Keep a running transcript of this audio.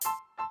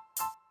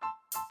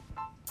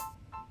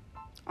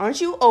Aren't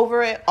you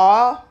over it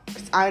all?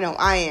 'Cause I know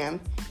I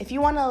am. If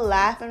you want to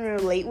laugh and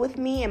relate with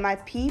me and my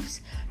peeps,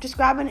 just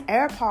grab an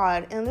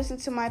AirPod and listen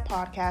to my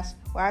podcast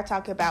where I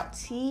talk about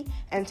tea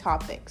and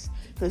topics.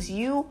 Because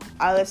you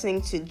are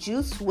listening to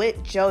Juice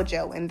with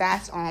JoJo, and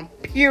that's on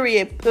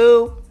period,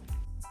 poo.